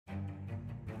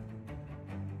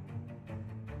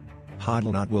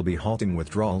Hodlnaut will be halting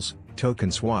withdrawals,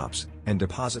 token swaps, and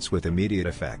deposits with immediate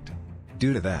effect.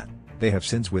 Due to that, they have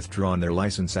since withdrawn their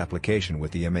license application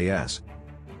with the MAS.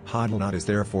 Hodlnaut is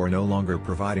therefore no longer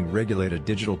providing regulated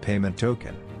digital payment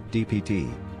token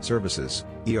 (DPT) services,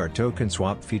 token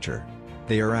swap feature.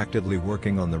 They are actively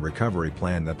working on the recovery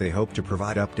plan that they hope to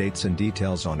provide updates and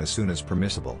details on as soon as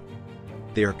permissible.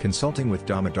 They are consulting with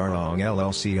Damodarong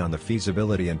LLC on the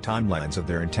feasibility and timelines of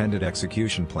their intended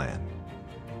execution plan.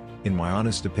 In my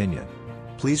honest opinion,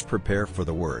 please prepare for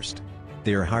the worst.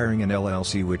 They are hiring an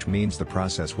LLC, which means the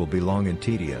process will be long and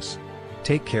tedious.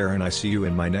 Take care, and I see you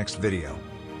in my next video.